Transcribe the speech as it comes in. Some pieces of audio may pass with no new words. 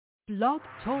Blog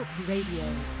Talk Radio.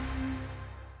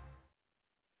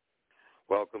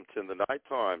 Welcome to the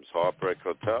Nightime'S Heartbreak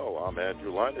Hotel. I'm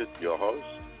Andrew Leonard, your host,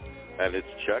 and it's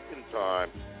check-in time.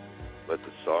 Let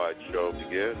the sideshow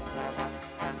begin.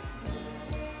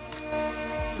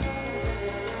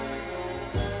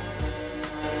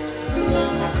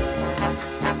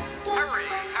 Hurry,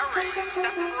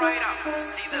 step right up.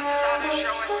 See the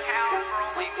sideshow in town for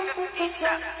only 50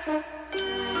 cents.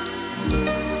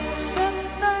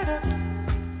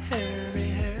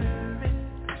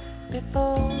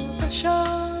 Before the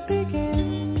show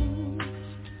begins,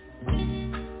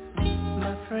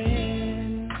 my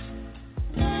friends,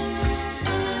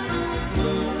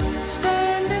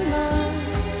 stand in line,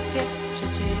 get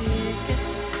your tickets.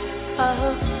 I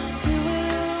hope you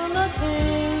will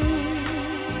attend.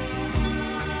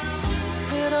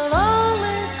 It'll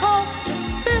only cost you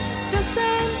 50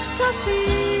 cents to see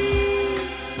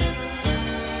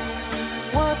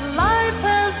what life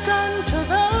has done to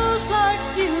those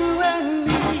like you and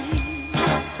me.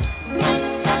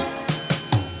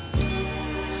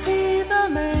 See the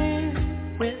man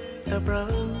with the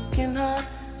broken heart.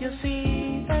 You'll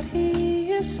see that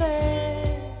he is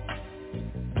sad.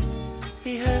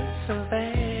 He hurts so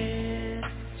bad,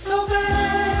 so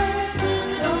bad,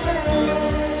 so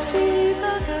bad. See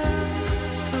the girl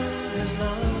who has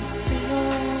lost the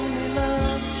only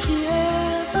love she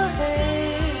ever had.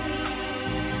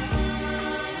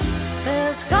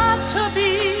 There's got to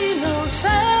be no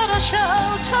sadder show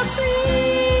to see.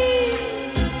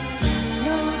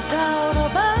 No doubt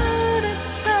about it,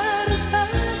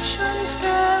 satisfaction's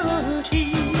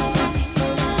guaranteed.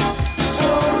 So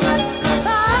let the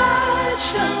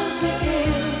sideshow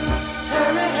begin.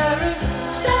 Hurry, hurry,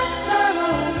 step right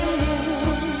on in.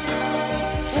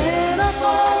 Can't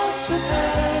afford to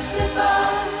pass it by.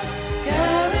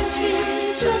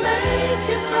 Guaranteed to make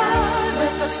you cry.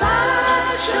 Let the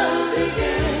sideshow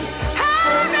begin.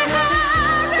 Hurry, hurry,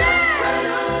 step right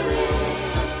on in.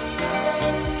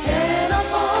 Can't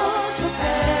afford to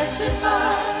pass it by.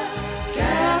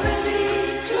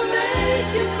 Guaranteed to make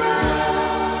you cry.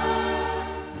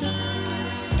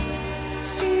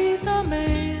 See the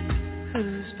man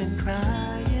who's been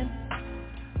crying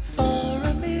for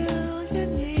a million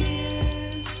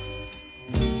years.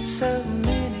 So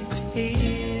many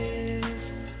tears.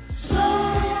 So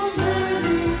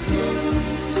many tears.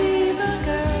 See the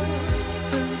girl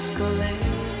who's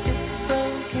collected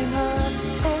broken hearts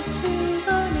for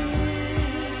souvenirs.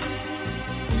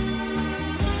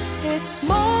 It's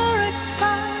more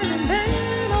exciting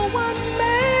than a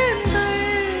one-man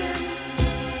band.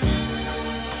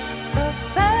 The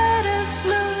saddest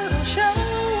little show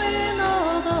in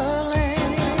all the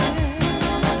land.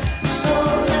 So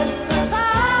let the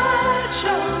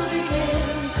sideshow begin.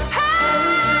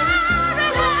 Hurry,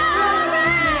 hurry.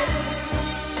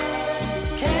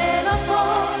 Can't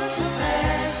afford to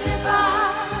pass it by.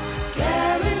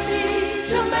 Guaranteed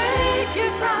to make you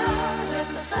cry. Let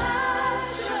the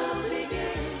sideshow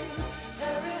begin.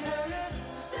 Hurry, hurry,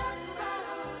 step right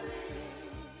on in.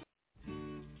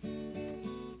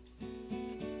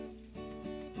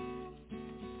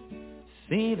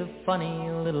 See the funny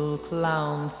little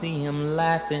clown, see him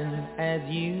laughing as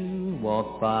you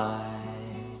walk by.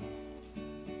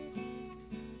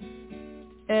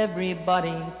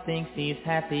 Everybody thinks he's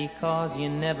happy 'cause you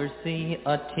never see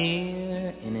a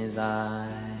tear in his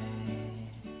eye.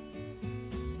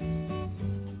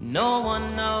 No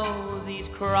one knows he's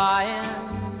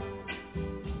crying.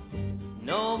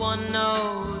 No one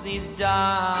knows he's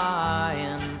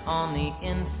dying on the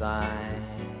inside.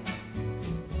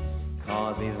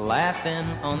 'Cause he's laughing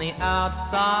on the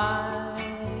outside.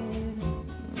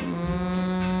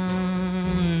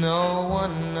 No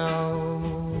one knows.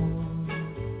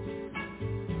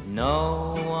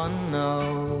 No one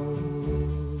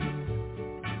knows.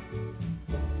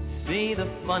 See the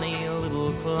funny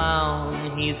little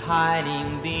clown, he's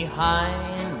hiding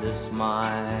behind a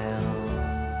smile.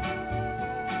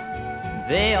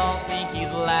 They all think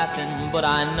he's laughing, but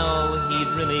I know he's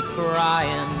really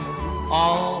crying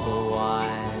all the while.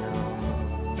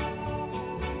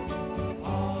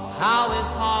 How his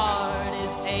heart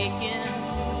is aching,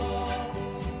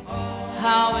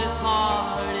 how his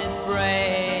heart is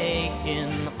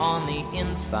breaking on the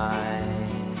inside,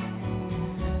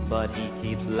 but he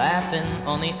keeps laughing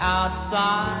on the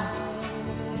outside.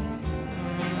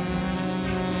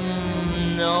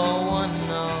 No one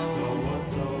knows.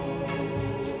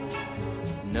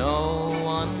 No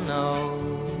one knows.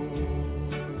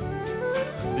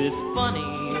 This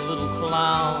funny little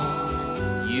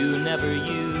clown, you never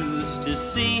used to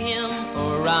see him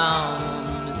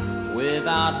around.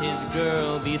 without his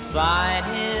girl beside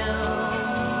him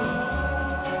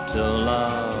to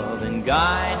love and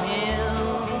guide him,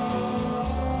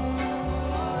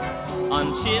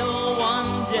 until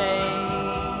one day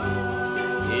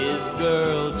his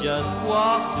girl just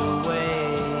walked away,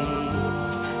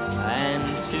 and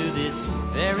to this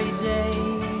very day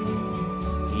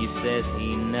he says he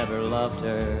never loved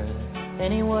her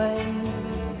anyway.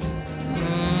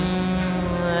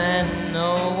 And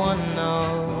no one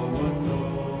knows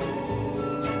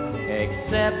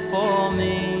except for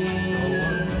me,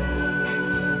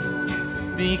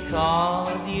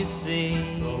 because you see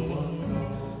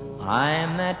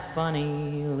I'm that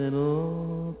funny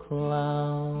little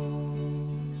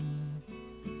clown.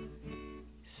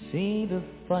 See the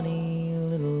funny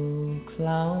little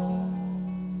clown.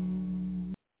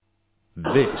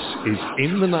 This is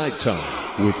In the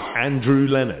Nighttime with Andrew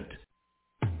Leonard.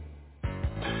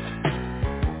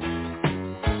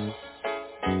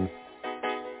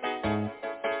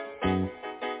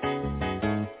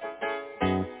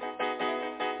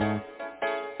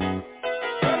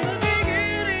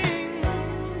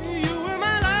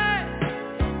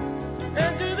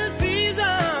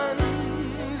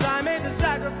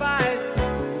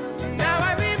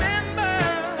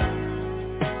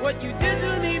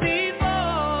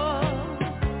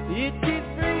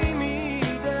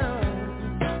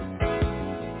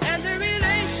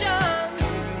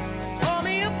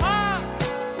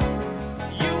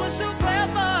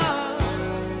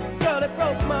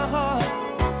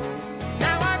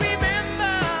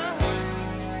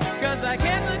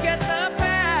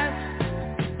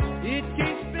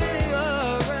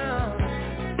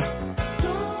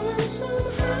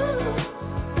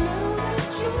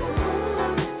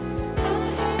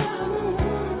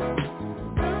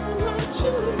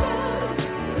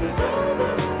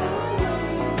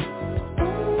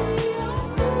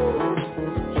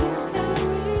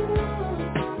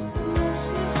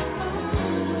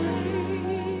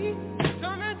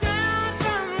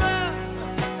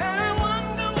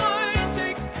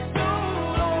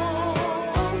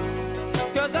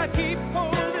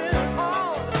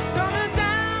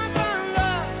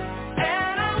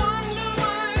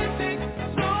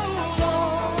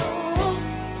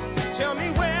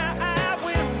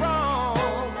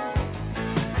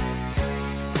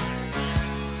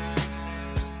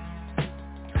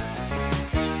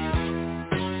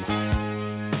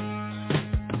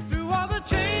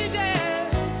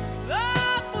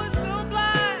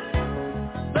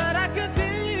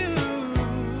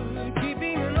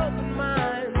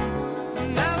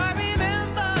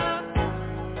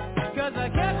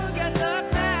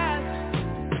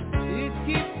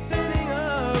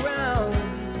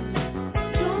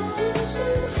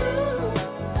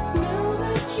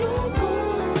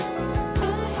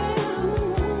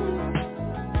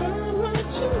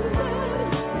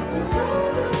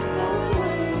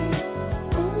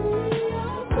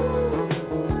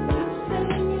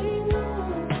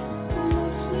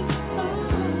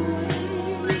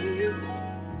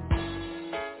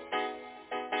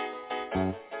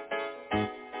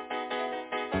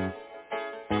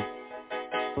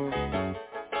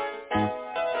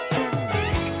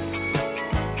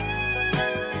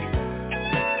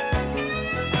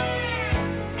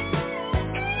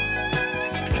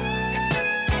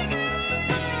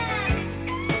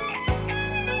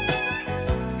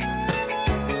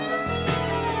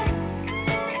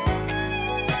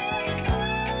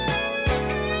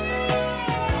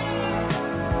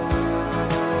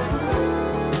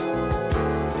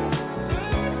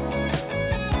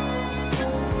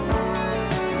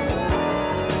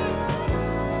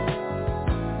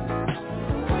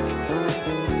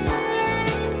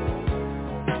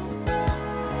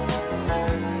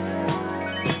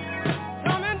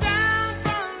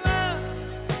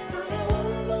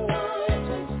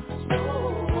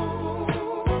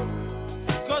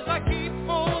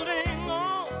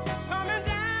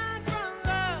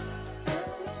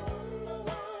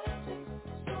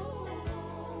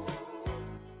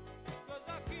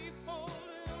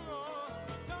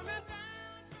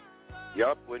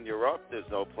 Yup, when you're up, there's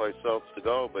no place else to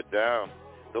go but down.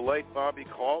 The late Bobby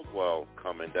Caldwell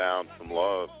coming down from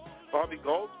love. Bobby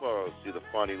Goldsboro, see the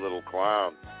funny little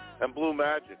clown. And Blue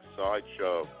Magic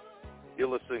Sideshow. You're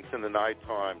listening to the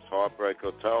Nightime's Heartbreak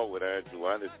Hotel with Andrew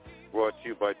Leonard, brought to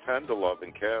you by Tender Love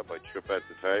and Care by Trip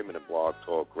Entertainment and Blog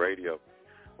Talk Radio.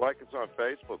 Like us on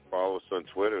Facebook, follow us on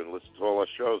Twitter, and listen to all our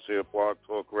shows here at Blog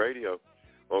Talk Radio.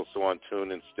 Also on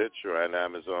TuneIn, Stitcher, and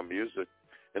Amazon Music.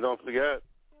 And don't forget,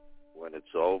 when it's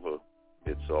over,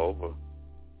 it's over.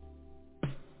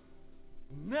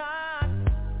 Not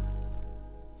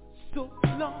so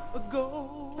long ago.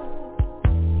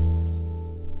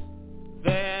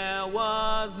 There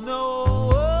was no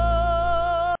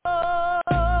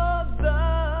other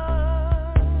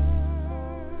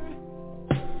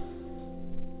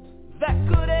that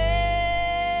could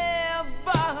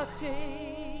ever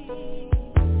take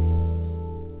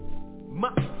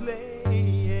my place.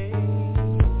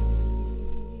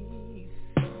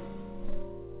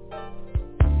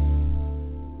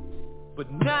 But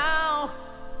now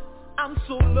I'm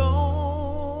so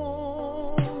lonely,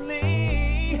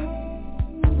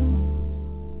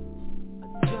 I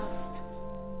just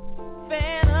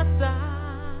fantasize,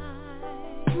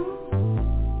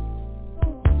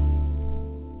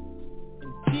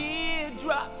 and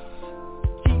teardrops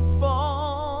keep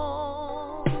falling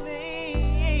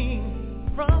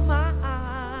from my eyes.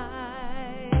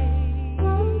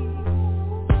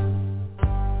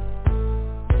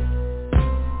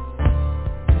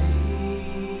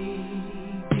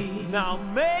 Now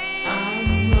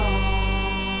maybe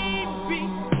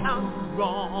I'm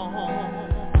wrong.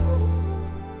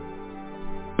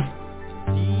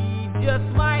 He just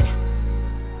might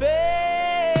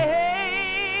fade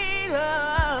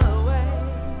away.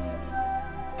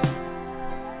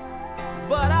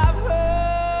 But I've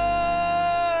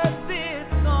heard this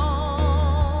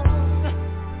song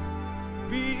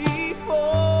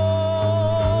before.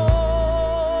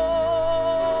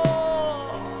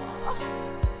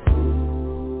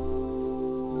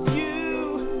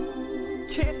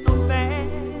 Can't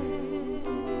imagine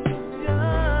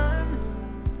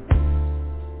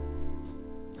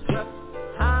just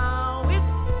how it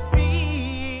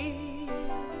feels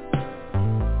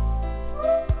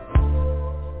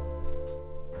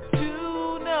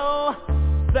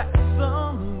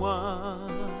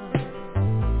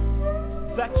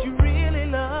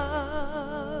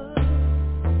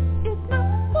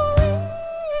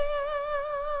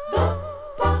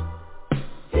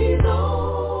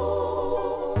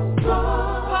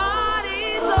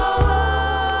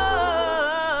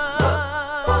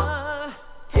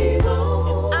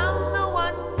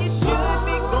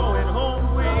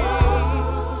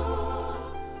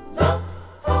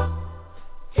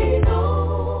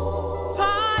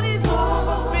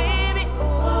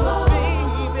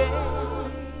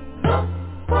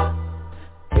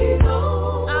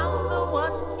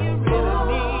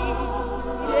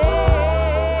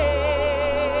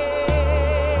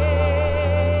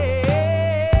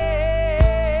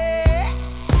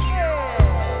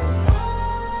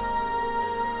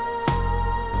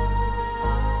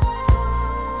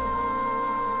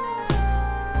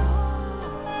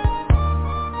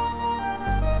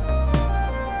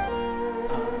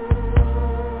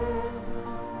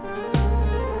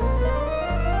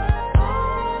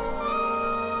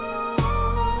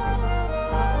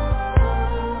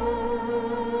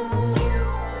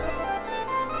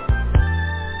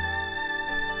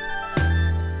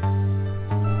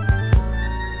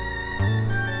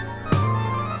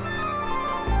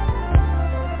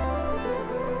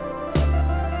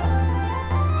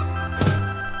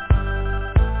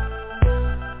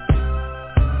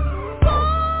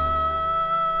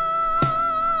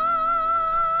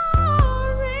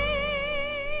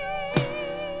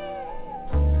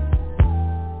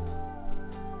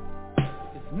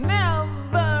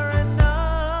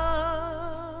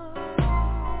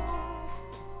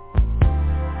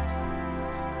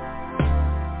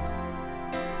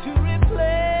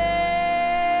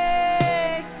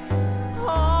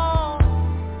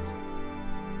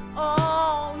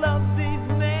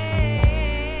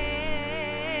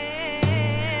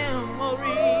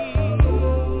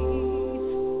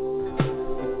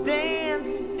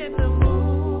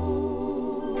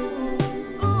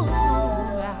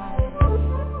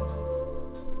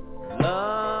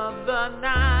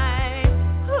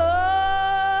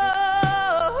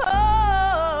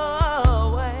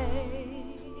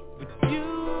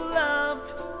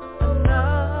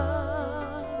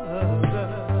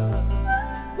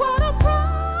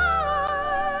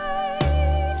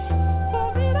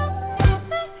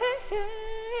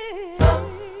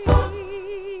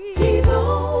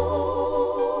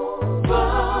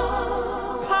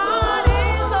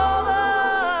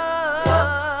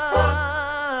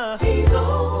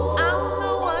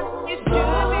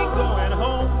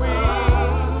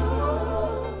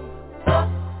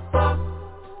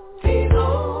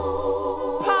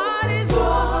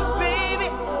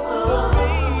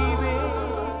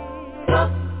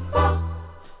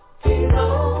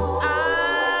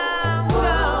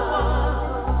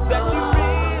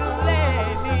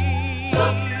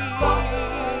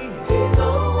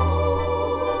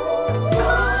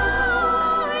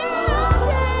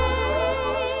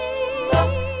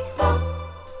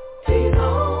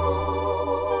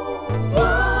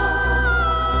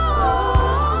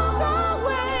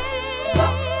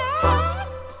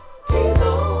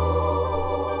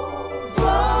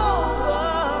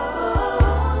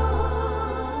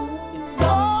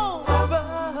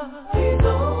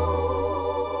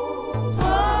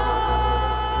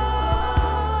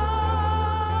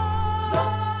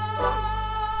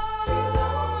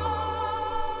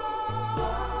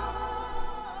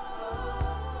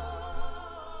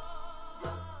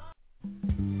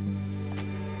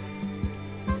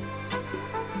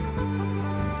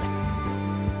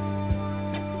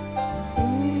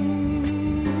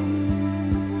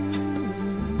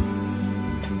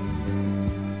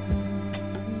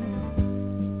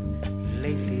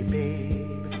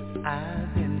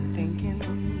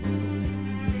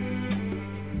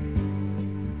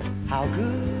how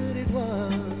good it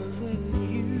was when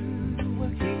you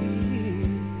were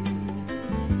here.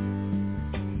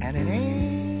 And it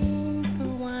ain't the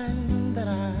one that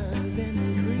I've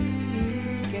been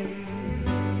drinking.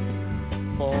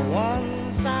 For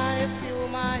once I feel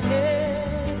my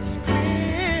head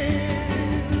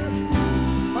spin.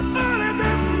 But early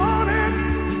this morning,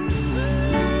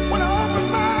 when I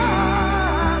opened my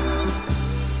eyes,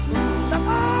 that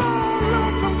old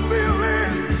lonesome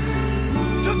feeling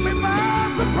took me by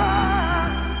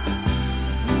surprise.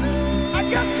 I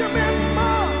guess you meant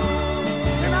more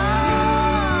than I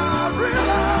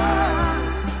realized.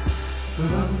 The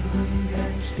love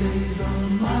that stays on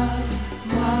my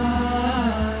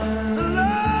mind. The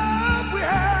love we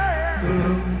had. The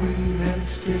love that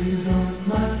stays on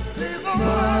my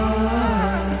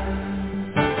mind.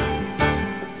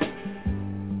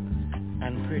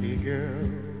 And pretty girl,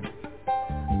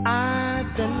 I've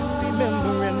been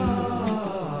remembering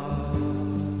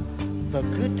the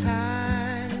good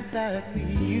times that we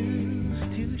used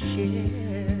to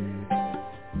share.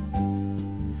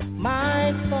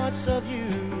 My thoughts of you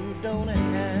don't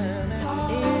have an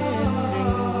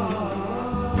ending,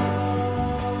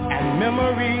 and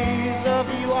memories of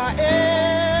you are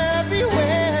everywhere.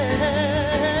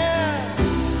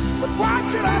 But why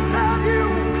should I tell you?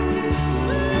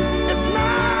 It's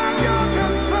not your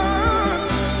concern.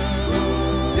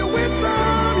 You win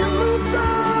some, you lose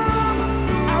some.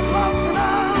 I've lost and I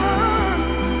learned.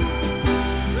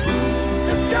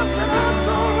 It's just that I'm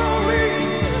so lonely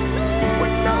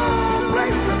with no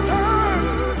place to turn.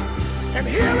 And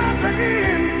here at the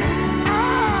end,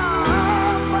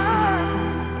 I'll find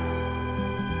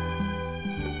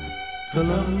the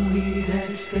lonely that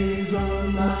stays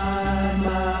on my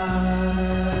mind.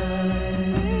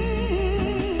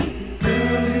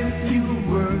 Girl, if you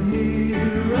were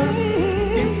nearer,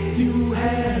 if you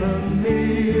had a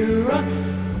mirror,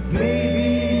 maybe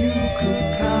you could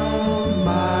count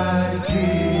my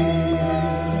tears.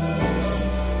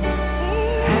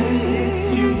 And if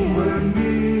you were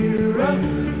nearer,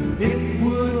 it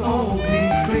would all be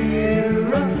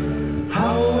clearer.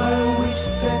 How I wish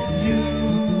that you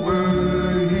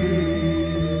were here.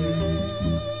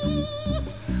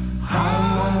 How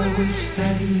I wish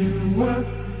that you were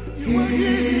here.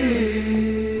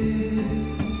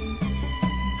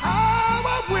 How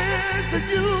I wish that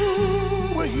you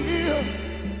were here.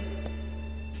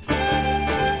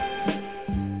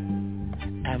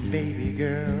 And baby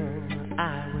girl, I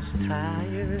was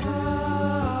tired,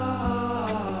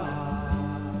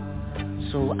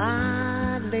 so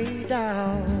I lay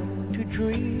down to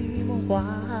dream a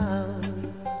while.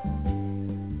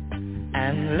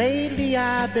 And lately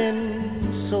I've been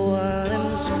so uninspired,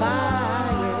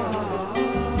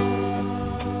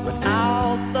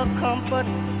 without the comfort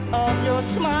of your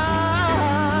smile.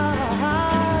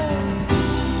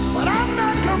 But I'm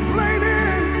not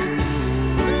complaining,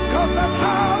 'cause that's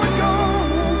how it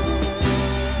goes.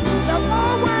 There's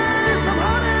always some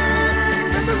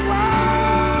honey in this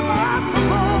life, I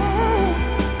suppose.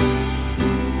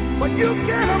 But you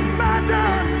can't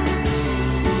imagine,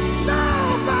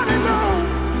 nobody knows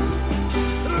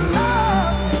the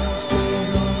love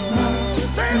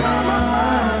stays on my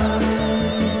mind.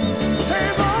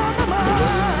 Stays on my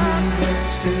mind.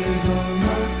 Stays on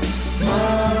my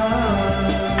mind.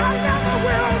 I never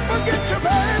will forget you,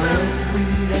 baby.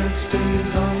 That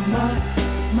stays on my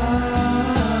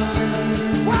mind.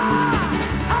 Why?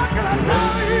 How can I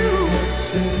tell you?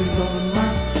 Stays on my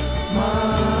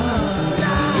mind.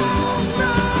 No,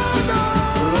 no, no,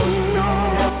 no.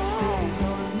 Stays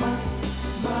on my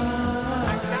mind.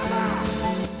 I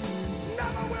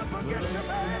never will forget you,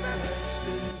 baby.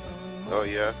 Oh,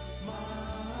 yeah?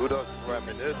 Who doesn't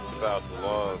reminisce about the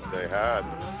love they had?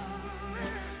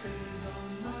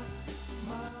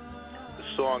 The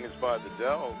song is by the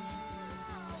Dells.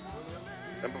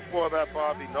 And before that,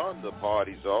 Bobby Nunn, The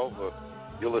Party's Over.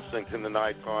 You're listening to the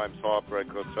Nightime'S Heartbreak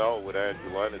Hotel with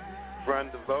Andrew Leonard,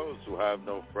 friend of those who have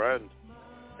no friend.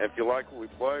 And if you like what we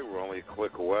play, we're only a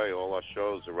click away. All our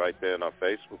shows are right there on our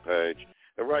Facebook page.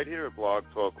 And right here at Blog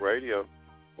Talk Radio,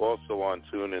 also on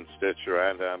TuneIn, Stitcher,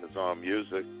 and Amazon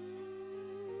Music.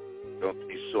 Don't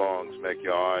these songs make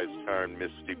your eyes turn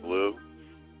misty blue?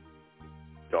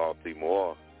 Dorothy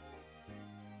Moore.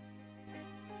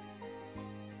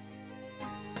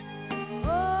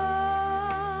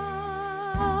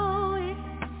 Oh, it's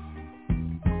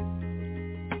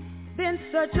been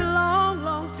such a long,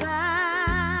 long time.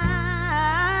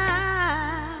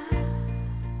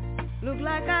 Look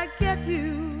like I kept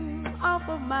you off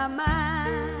of my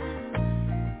mind,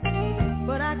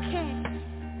 but I can't.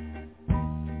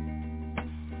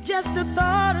 Just the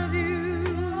thought of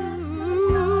you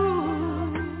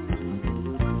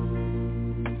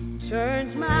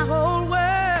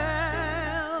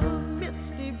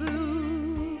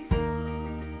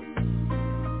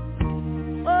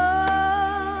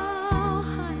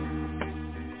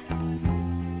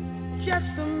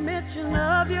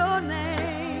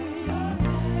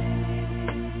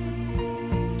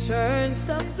turns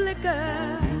a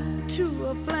flicker to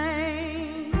a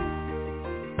flame.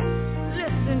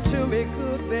 Listen to me,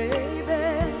 good baby.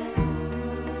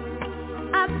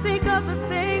 I think of the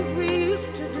things we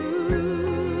used to do,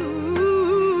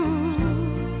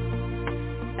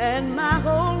 and my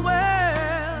whole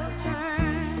world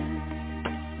turned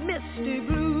misty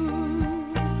blue.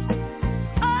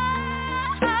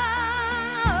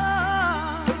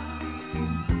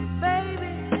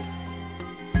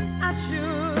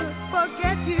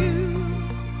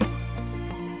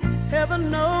 Heaven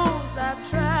knows I've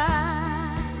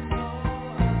tried.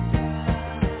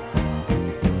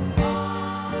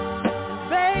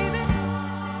 Baby,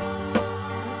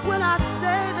 when I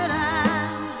say that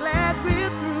I'm glad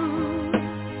we're through,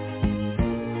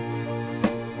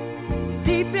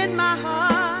 deep in my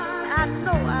heart I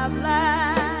know I've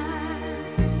lied.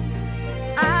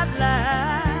 I've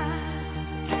lied.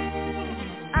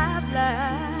 I've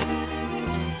lied.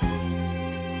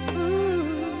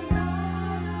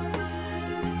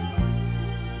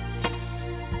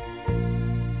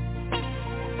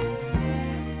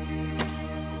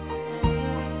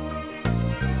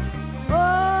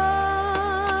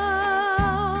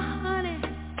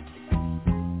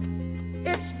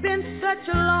 Such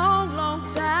a long, long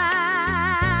time.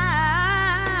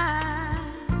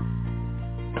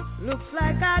 Looks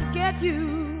like I'd get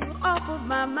you off of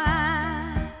my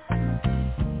mind,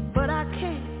 but I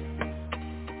can't.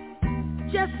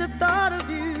 Just the thought of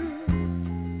you,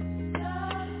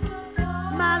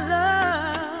 my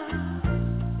love,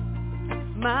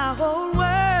 my whole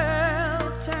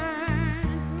world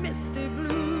turns misty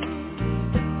blue.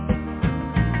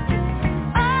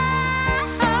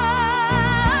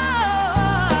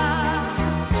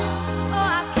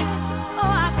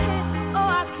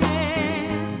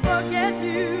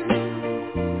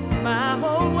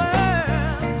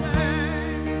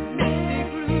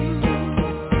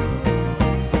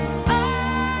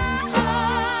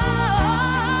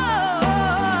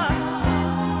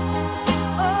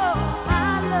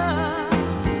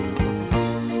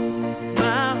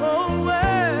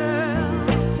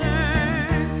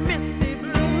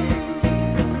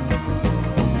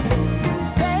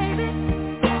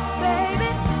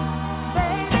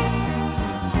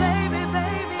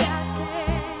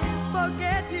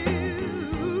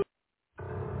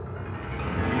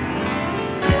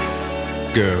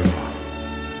 Girl,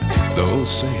 the old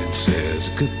saying says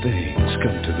good things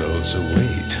come to those who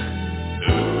wait.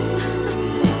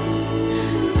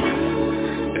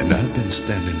 And I've been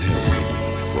standing here waiting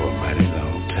for a mighty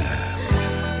long time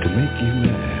to make you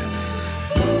mad.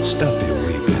 Stop your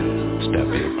weeping, stop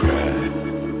your crying.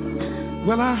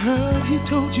 Well, I heard he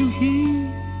told you he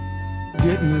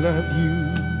didn't love you.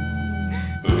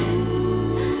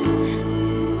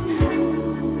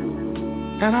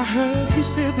 And I heard he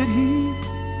said that he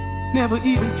never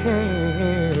even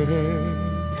cared.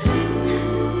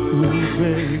 Ooh,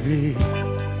 baby.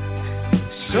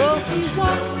 So he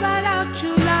walked right out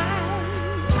your life.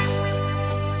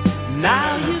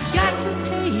 Now you've got to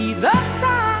pay the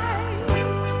price.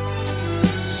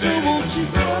 So won't you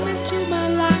come into my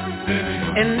life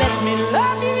and let me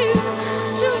love you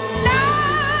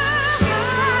tonight?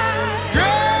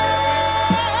 Girl,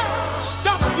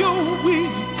 stop your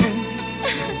weeping.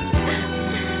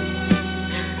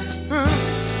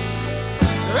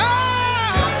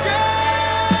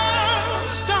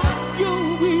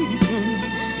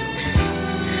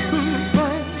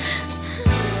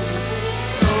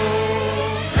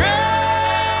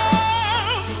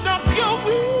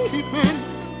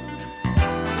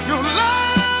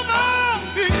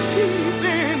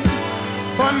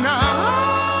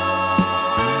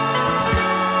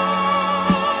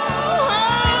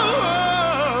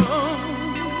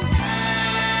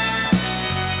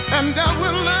 And I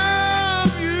will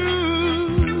love you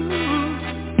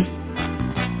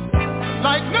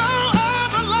like no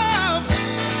other love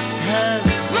has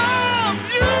loved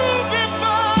you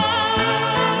before.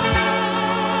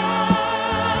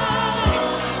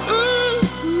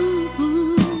 Ooh,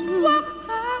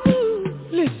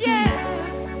 listen, yeah.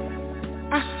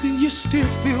 I see you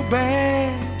still feel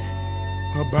bad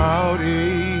about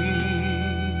it.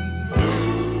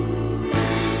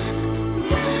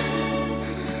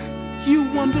 You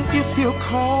wonder if he'll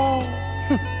call.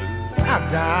 I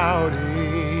doubt it,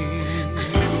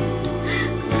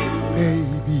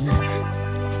 baby.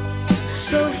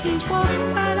 So he walked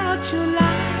right out your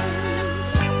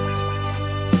life.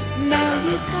 Now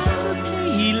you got to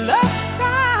pay love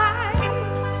price.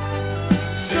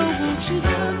 So won't you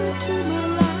come into my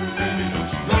life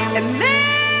and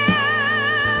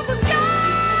never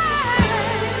die?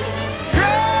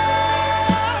 Girl,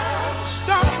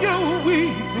 stop your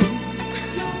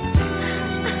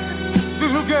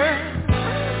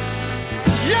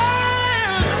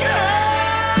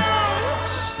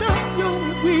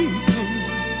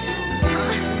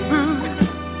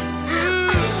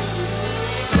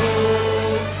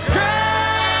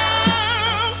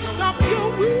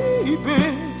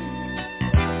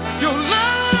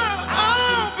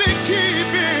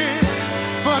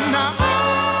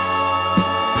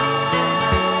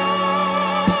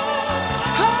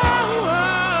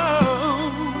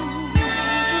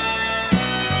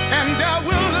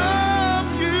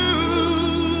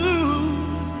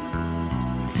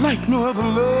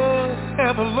love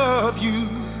ever loved you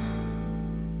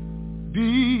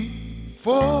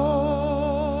before.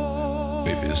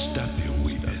 Baby, stop your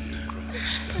weeping.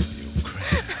 Stop your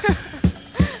crying.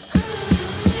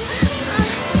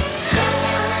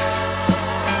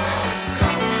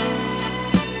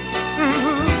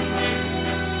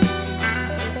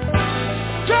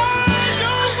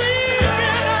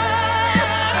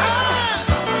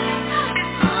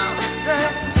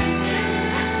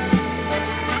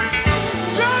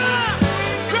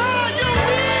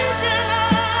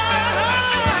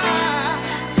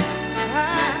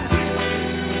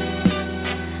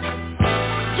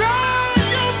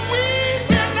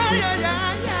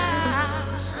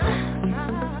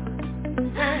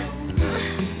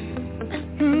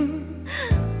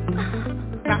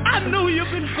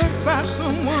 By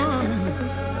someone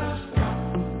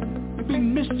you've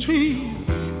been mistreated,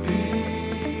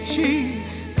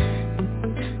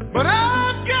 but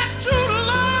I've got true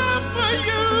love for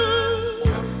you.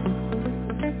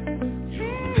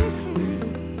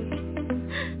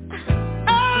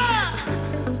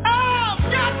 I've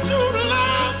got true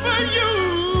love for you.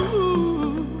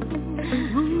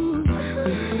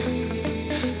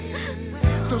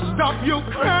 So stop your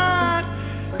crying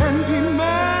and be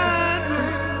mad.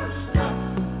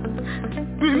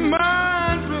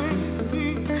 Remind me,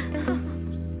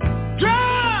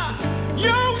 dry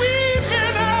your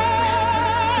weeping eyes.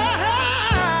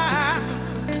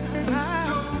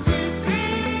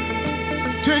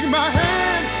 Take my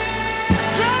hand,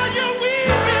 dry your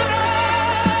weeping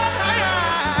eyes.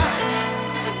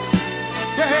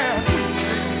 Yeah.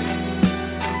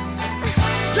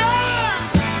 Dry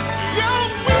your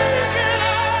weeping eyes.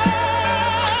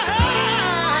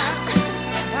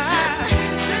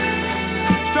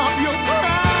 Stop your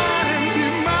crying, be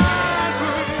mine,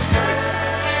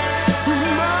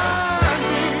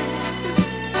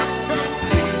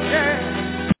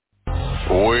 yeah.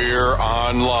 We're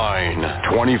online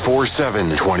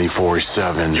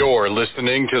 24/7. You're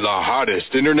listening to the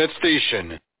hottest internet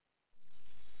station.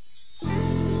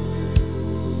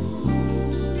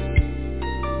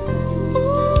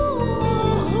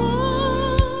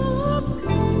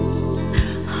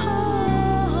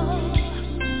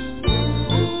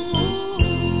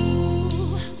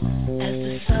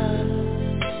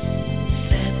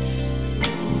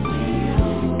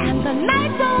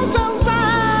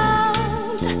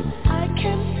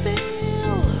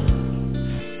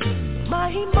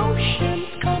 Emotions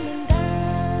coming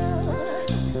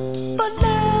down, but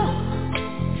now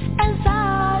as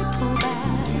I pull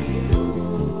back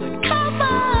the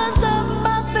covers of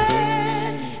my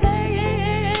bed,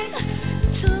 saying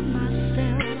to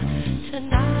myself,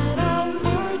 tonight I'll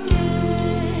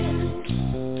forget.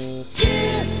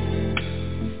 Tears,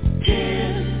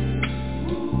 tears,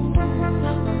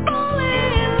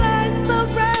 falling like the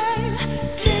rain.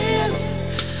 Tears,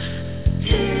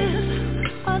 tears.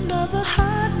 Another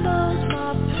heart knows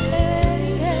my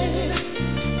pain.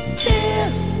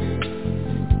 Tears,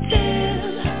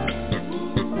 tears,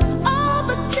 all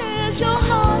the tears your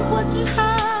heart wouldn't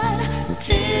hide.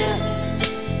 Tears,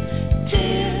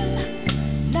 tears,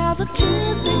 now the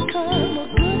tears become a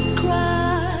good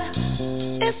cry.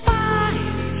 If I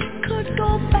could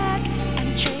go back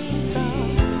and change the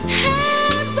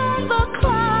hands on the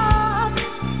clock,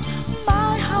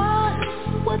 my heart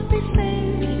would be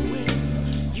singing with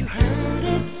you heard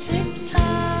it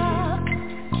tick-tock.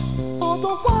 For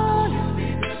the one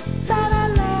that I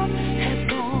love has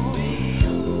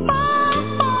gone far,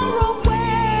 far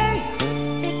away.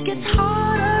 It gets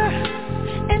harder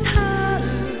and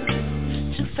harder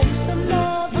to face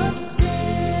another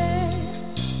day.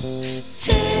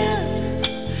 Tears,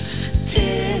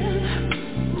 tears,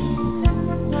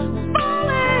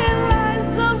 falling like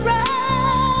the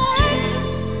rain.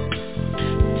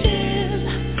 Tears,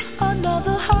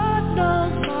 another heart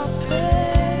knows my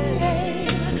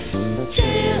pain.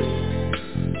 Tears,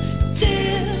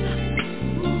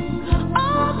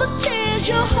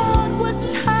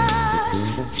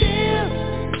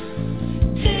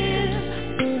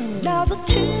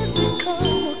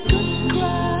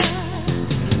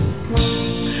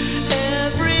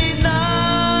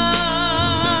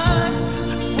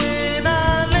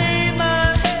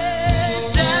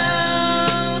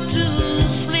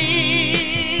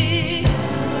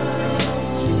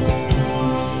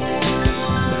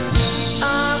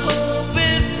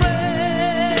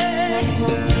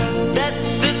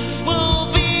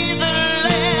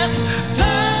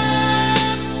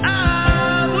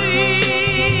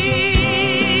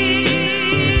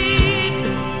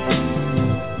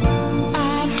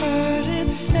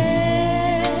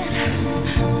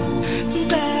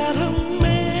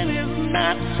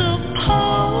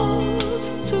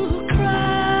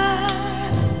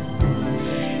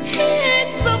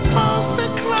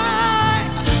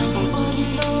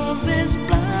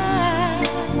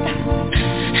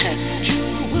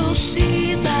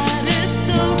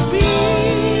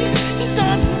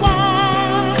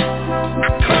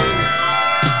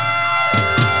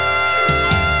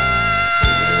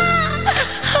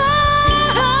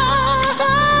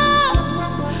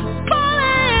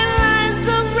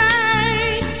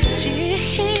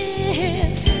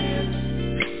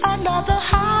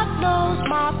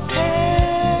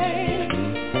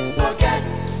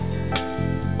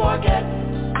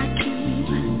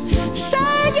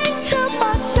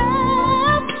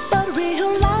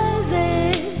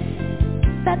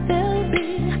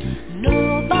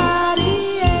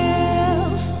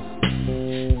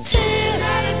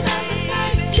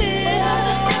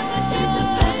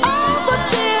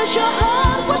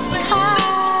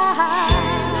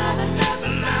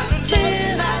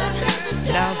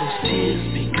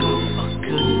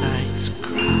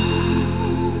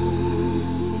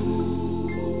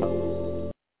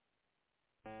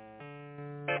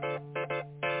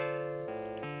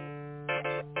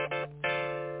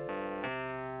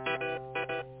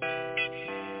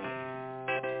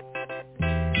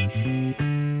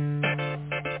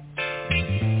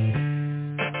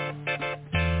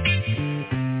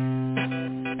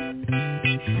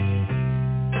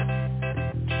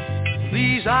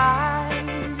 These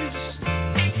eyes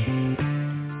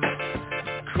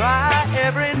cry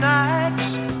every night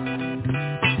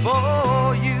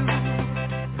for you.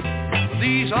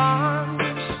 These arms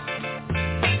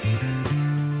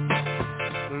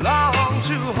long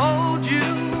to hold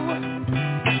you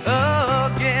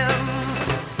again.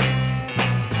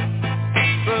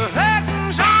 The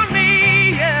heavens on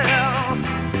me, yeah,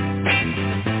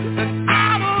 and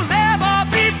I will never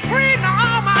be free,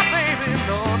 no, my baby,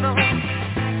 no, no.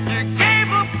 You gave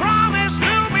a promise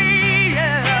to me,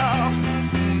 yeah,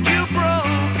 you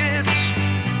broke it,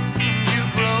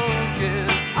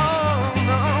 oh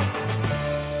no.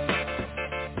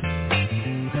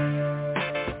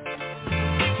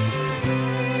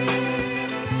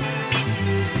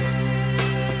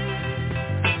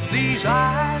 These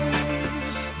eyes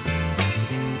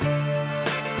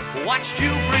watched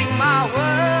you bring my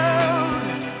world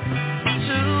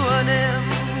to an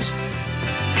end.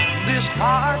 This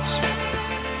heart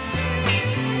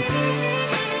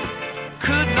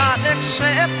could not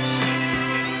accept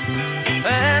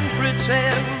and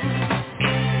pretend.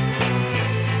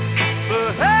 The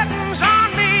heavens on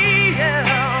me, yeah,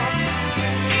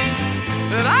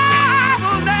 and I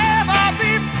will never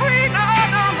be free, no,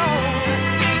 no, no.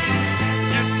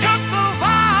 You took the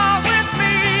vow with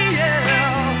me,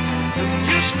 yeah, and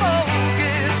you spoke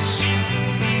it,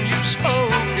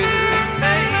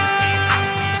 hey.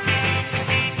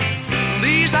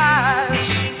 These eyes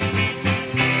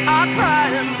are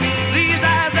crying, these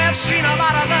eyes have seen a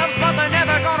lot of love, but they're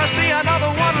never gonna see another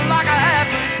one like I have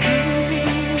with you.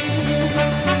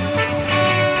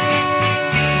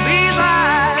 These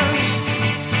eyes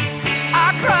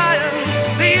are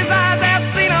crying, these eyes have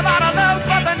seen a lot of love,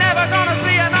 but they're never gonna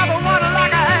see another one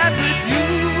like I had with you.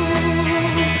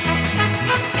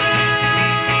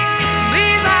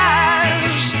 These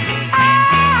eyes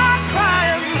are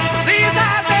crying, these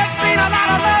eyes have seen a lot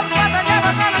of love, but they're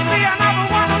never gonna see another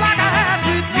one like I had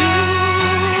with you.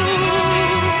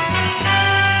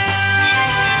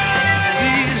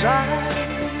 These eyes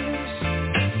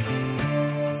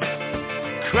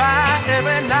cry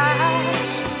every night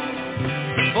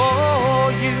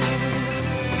for you.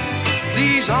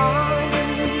 These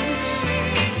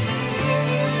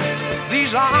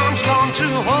arms long to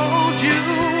hold you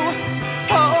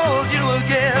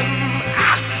again.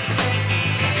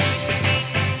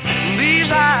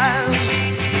 These eyes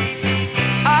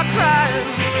are crying,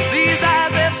 these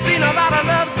eyes have seen a lot of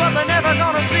love, but they're never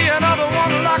gonna see another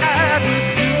one like I had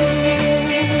with you.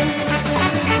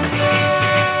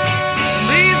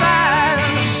 These eyes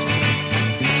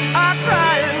are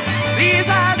crying, these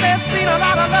eyes have seen a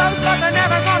lot of love, but they're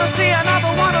never gonna see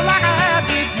another one like I had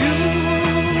with you.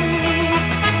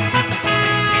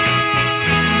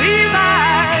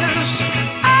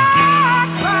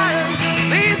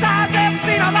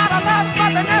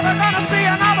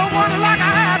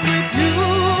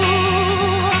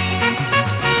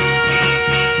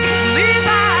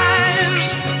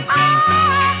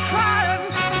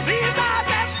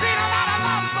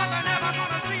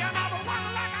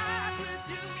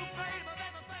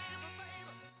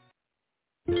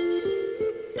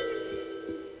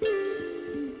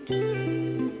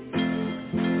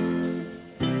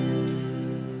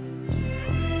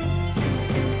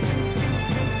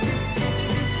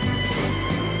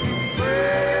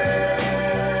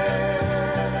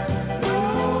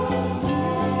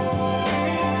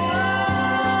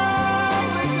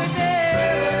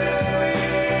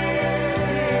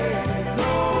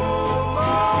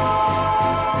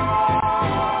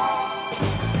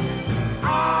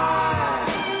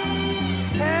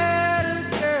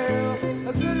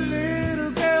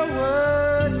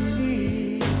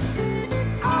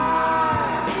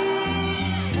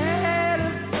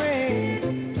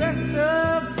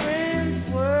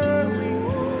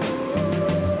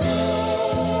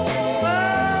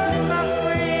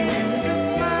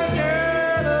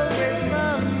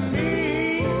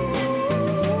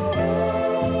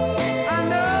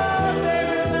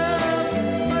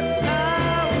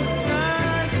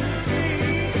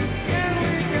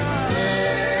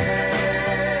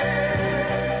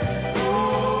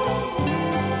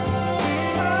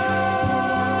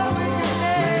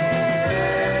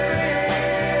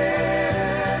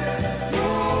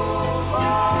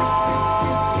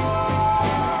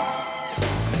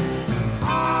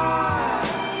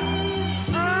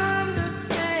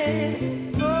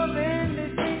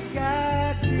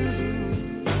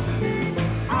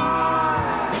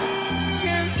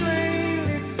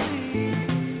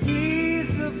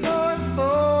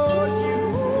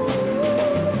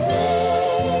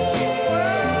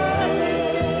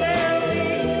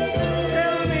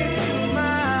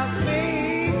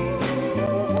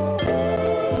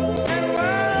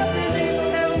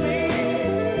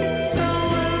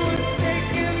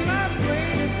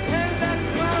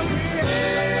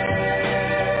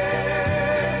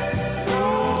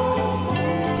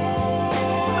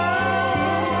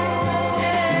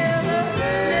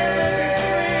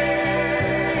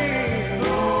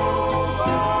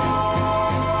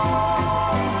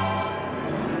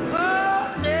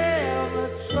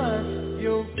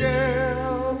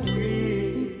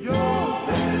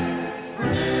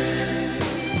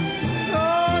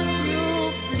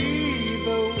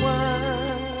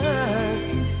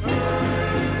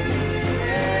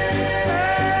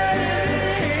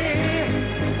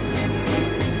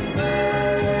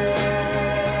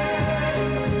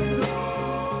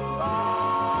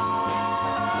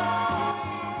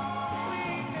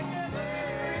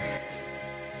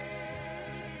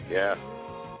 Yeah.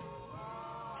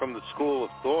 From the school of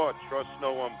thought, trust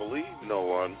no one, believe no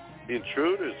one. The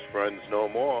intruders, friends no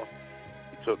more.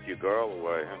 He took your girl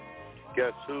away.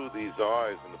 Guess who? These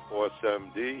eyes and the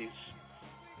 4-7-Ds.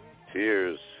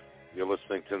 Tears. You're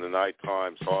listening to the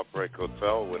Nightime'S Heartbreak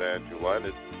Hotel with Andrew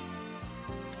Leonard.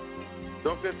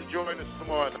 Don't forget to join us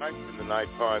tomorrow night in the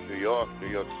Nighttime New York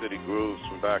City grooves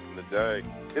from back in the day.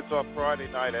 It's our Friday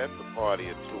night after party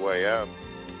at 2 a.m.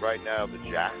 Right now, the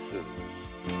Jacksons.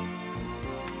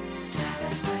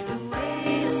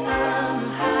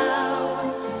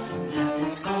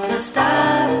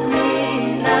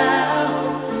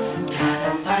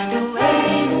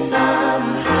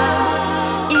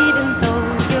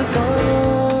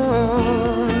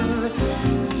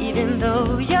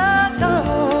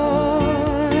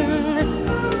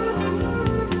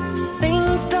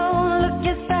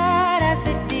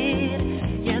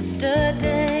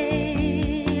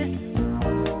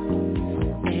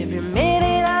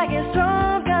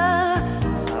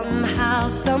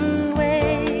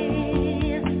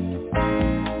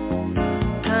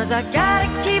 I gotta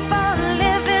keep on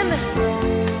living.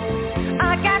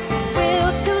 I got the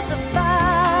will to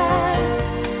survive.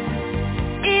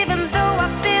 Even though I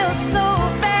feel so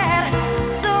bad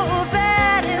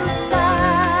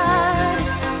inside.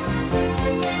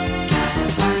 Gotta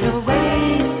find a way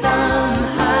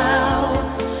somehow.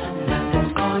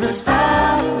 Nothing's gonna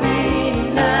stop me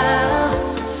now.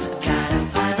 Gotta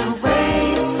find a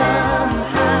way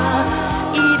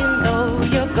somehow. Even though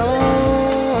you're gone.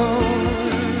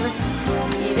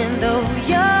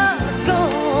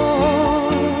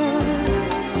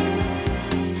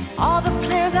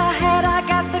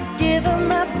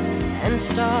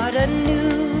 Start anew,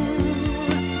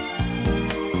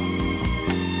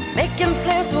 making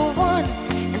plans for one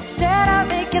instead of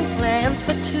making plans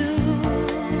for two.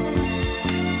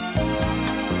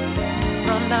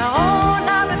 From now on,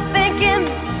 I'll be thinking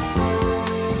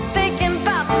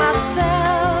about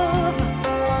myself.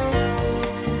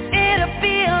 It'll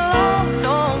be a long,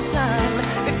 long time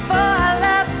before I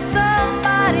love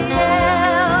somebody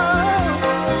else.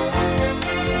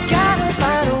 Gotta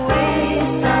find a way.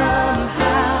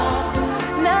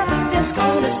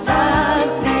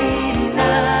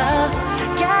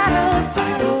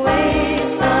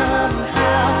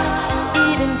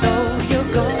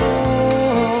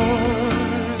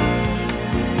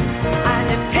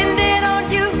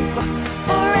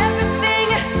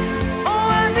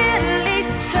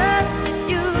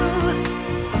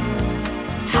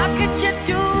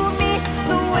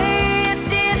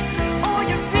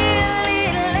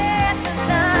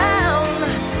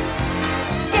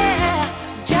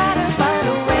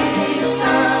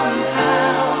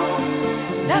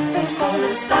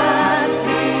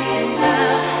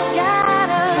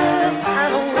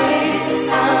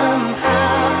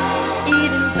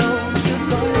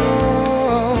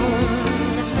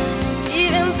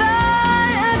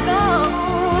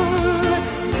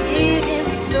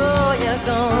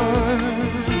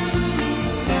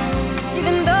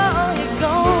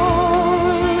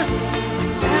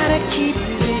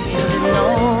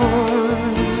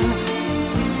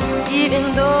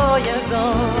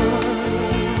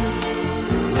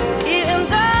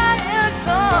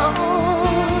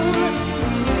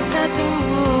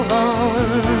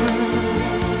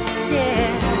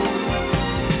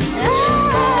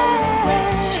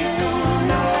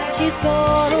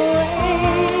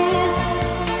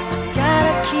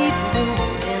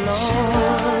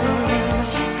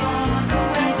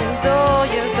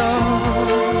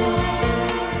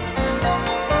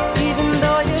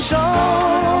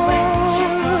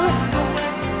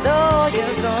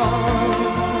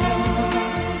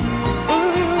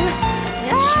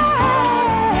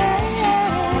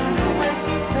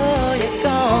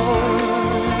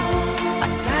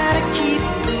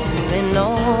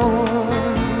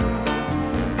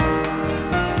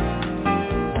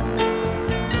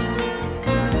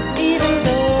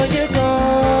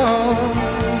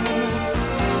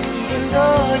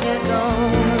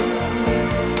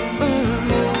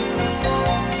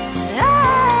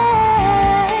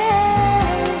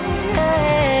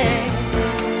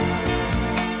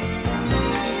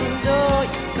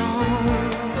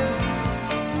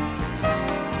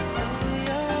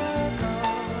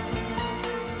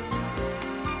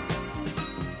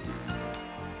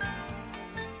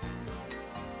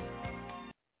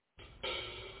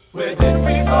 Where did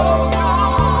we go wrong?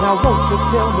 Now won't you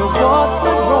tell me what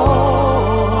went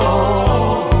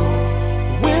wrong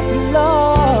with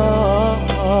love?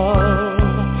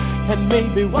 And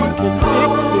maybe we can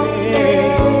fix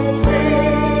it.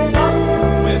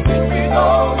 Where did we go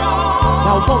wrong?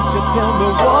 Now won't you tell me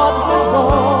what went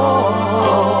wrong?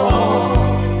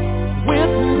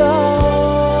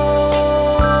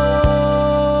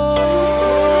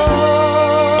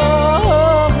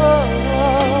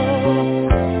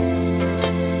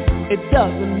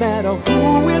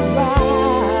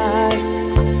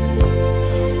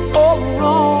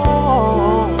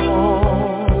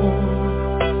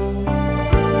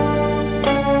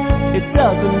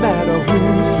 doesn't matter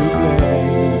who's to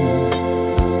blame.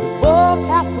 Both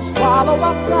have to swallow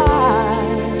our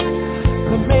pride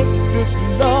to make this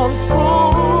love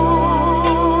strong.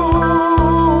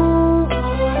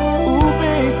 Ooh,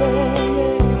 baby.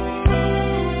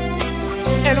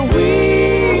 And we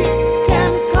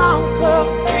can conquer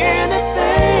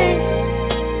anything.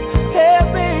 Hey,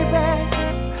 baby.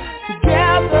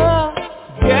 Together,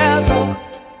 together,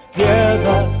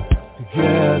 together,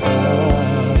 together.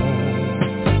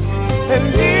 And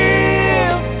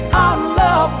if our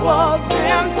love was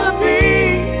meant to be,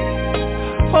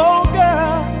 oh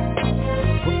girl,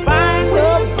 we'll find a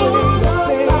way,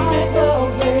 baby.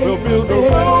 We'll build a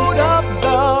road of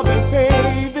love and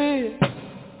pave it.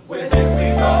 Where did we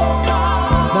go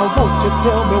wrong? Now won't you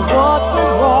tell me what's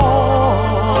wrong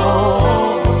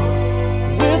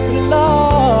with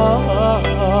love?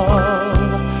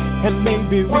 And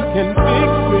maybe we can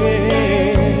fix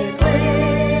it.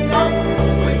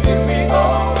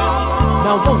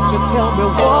 Now won't you tell me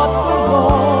what's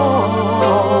wrong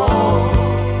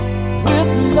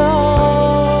with love?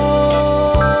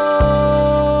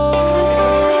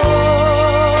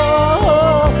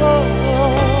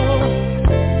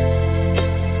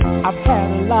 I've had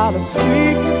a lot of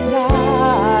sleepless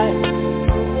nights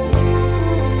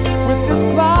with this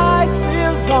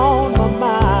crisis on my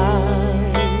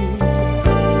mind,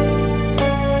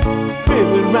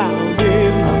 spinning round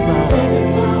in my mind,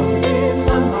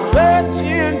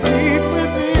 searching deep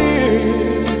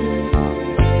within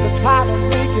to try to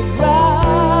make it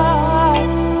right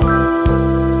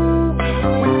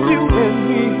with you and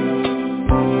me.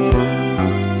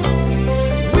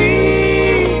 We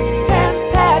can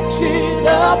patch it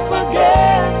up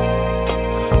again,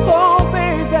 oh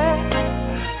baby,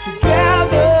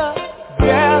 together,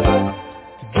 together,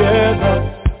 together,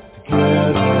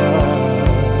 together.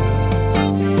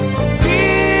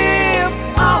 If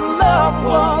our love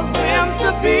was meant to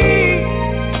be,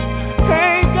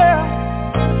 hey girl,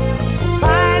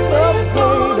 find a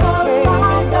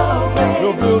way,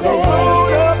 we'll build a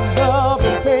road of love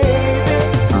and baby.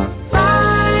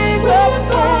 Find a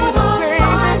way,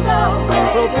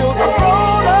 we'll build a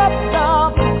road of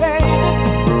love and baby.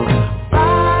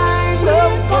 Find a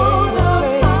way,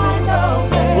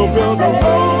 we'll build a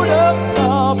road of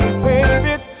love and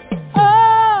baby.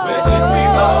 Where did we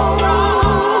go wrong?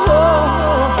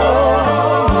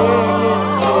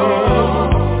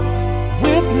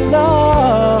 With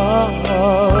love,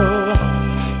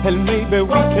 and maybe we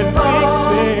can fix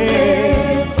it.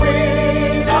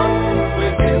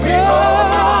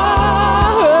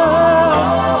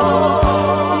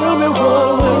 Tell me what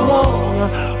went wrong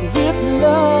with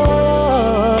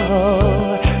love,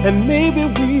 and maybe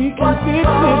we can fix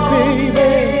it,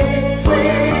 baby.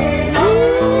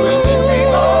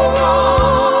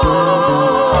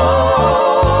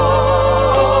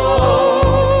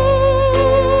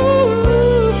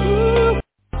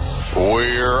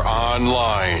 We're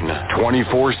online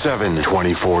 24/7.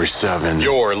 24/7.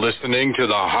 You're listening to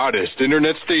the hottest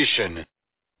internet station.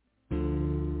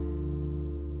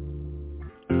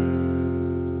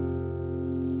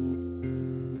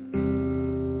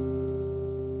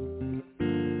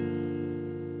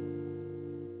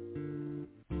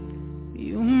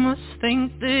 You must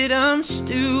think that I'm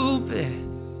stupid.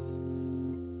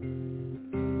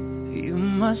 You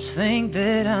must think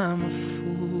that I'm a fool.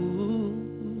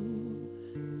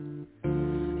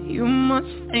 You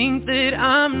must think that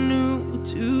I'm new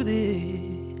to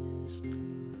this,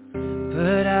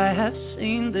 but I have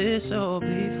seen this all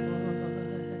before.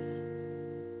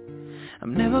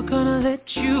 I'm never gonna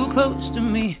let you close to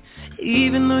me,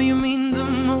 even though you mean the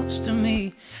most to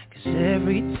me. 'Cause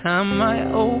every time I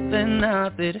open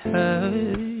up it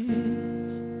hurts.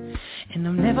 And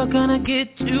I'm never gonna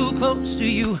get too close to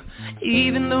you,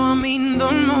 even though I mean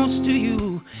the most to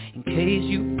you, in case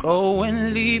you go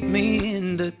and leave me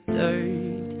in the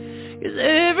dirt. 'Cause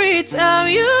every time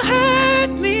you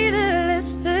hurt me, the less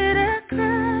that I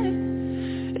cry.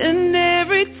 And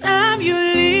every time you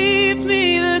leave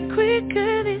me, the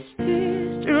quicker this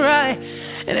tears dry.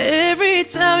 And every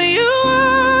time you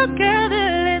walk out, the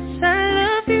less I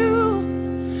love you.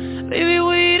 Baby,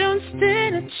 we don't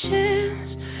stand a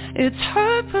chance. It's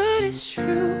hard, but it's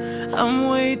true. I'm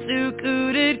way too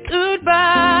good at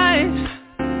goodbyes.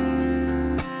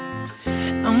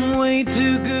 I'm way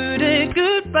too good at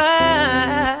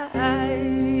goodbyes,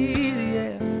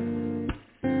 yeah.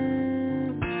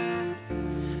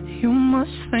 You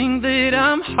must think that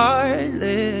I'm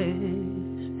heartless.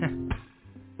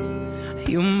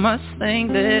 You must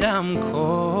think that I'm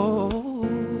cold.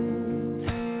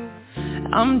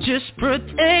 I'm just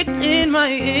protecting my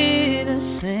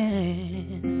innocence.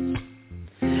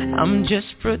 I'm just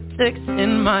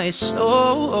protecting my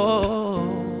soul.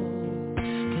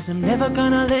 'Cause I'm never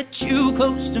gonna let you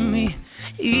close to me,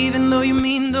 even though you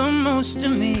mean the most to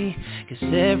me. 'Cause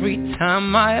every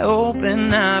time I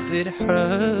open up it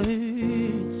hurts.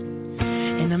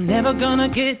 And I'm never gonna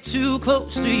get too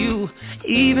close to you,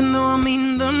 even though I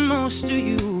mean the most to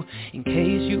you. In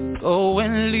case you go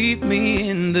and leave me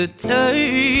in the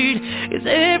dirt. 'Cause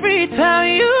every time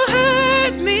you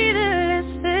hurt me, the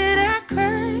less that I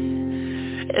cry.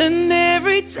 And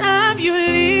every time you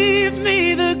leave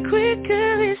me, the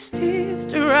quicker it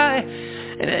tears dry.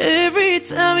 And every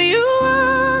time you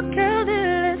walk out, the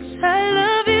less I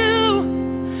love you.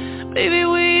 Baby,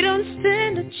 we don't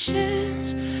stand a chance.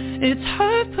 It's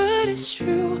hard, but it's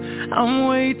true. I'm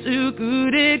way too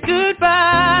good at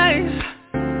goodbyes.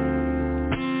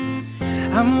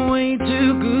 I'm way too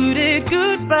good at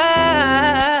goodbyes.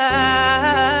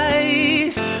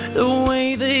 The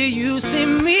way that you see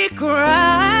me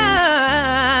cry.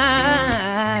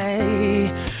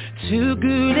 Too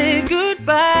good at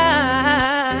goodbyes.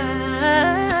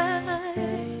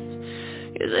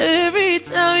 'Cause every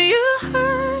time you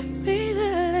hurt me,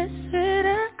 the less that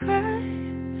I cry.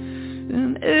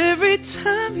 And every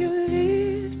time you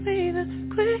leave me, the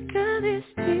quicker this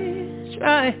tears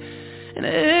dry. And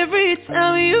every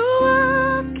time you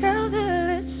walk out, the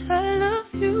less I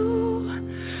love you.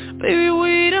 Baby,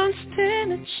 we don't stand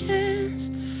a chance.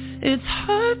 It's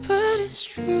hard, but it's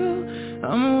true.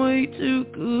 I'm way too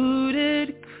good at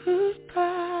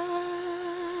goodbye.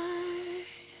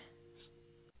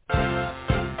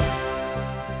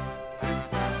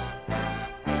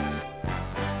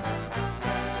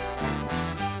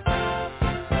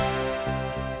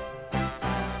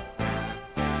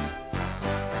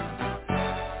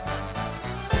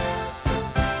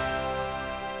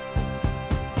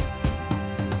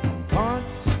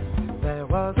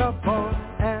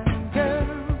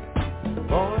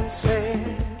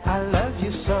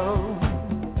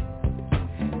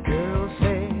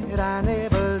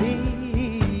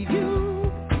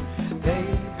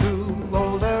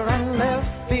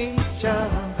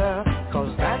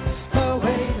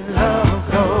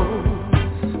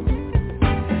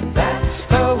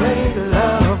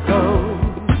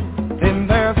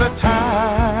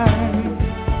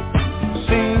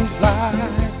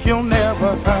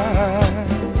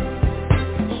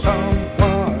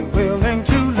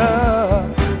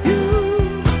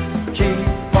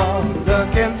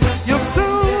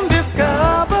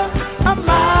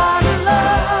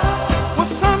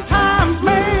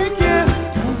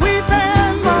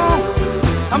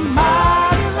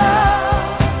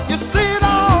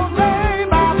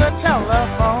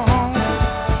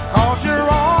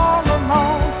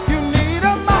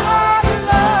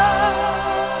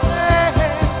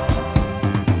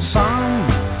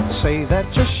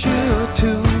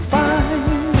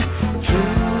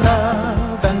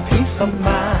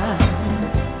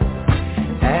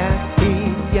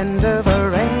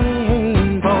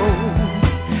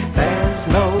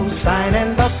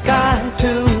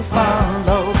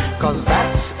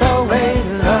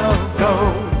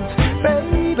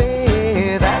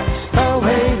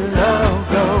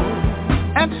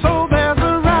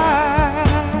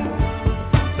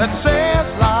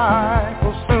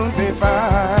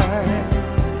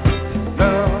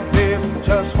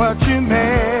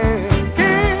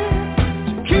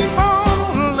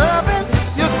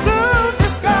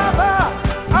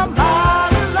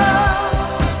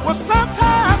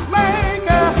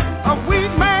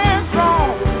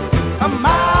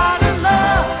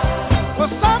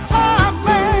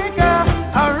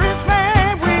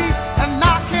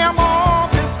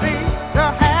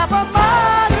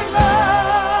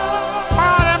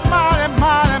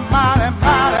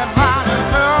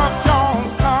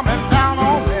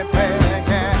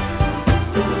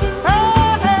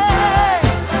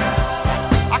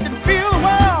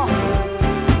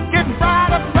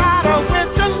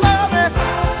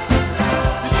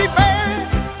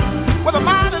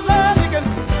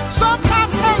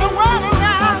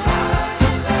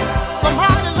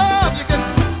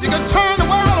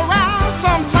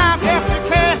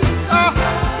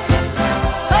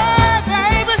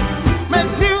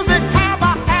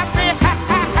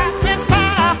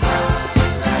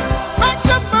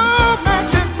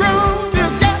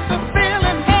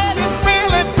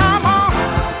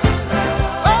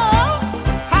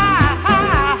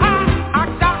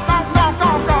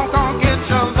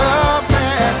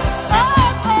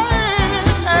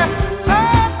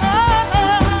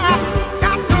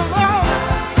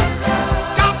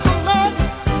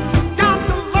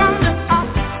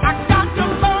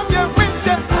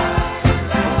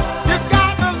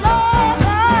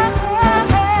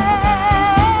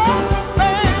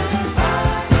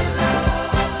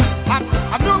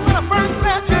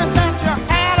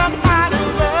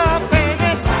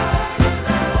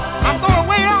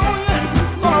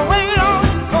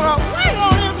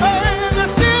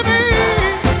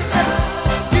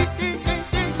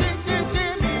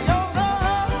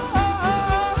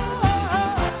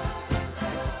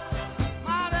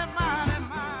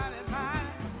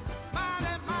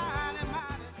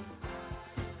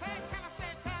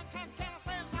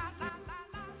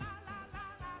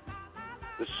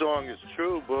 The song is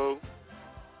true, boo.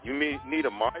 You need a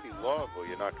mighty love or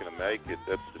you're not going to make it.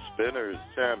 That's the Spinners.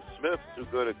 Sam Smith, Too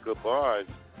Good at Goodbyes.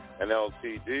 And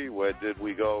LTD, Where Did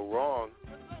We Go Wrong?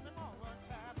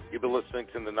 You've been listening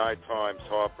to the Nightime's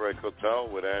Heartbreak Hotel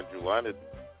with Andrew Leonard.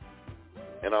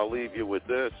 And I'll leave you with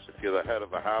this. If you're the head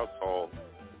of a household,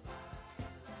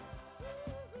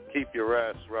 keep your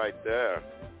ass right there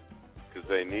because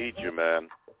they need you, man.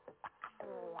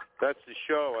 That's the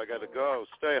show. I got to go.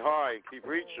 Stay high and keep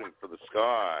reaching for the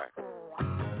sky.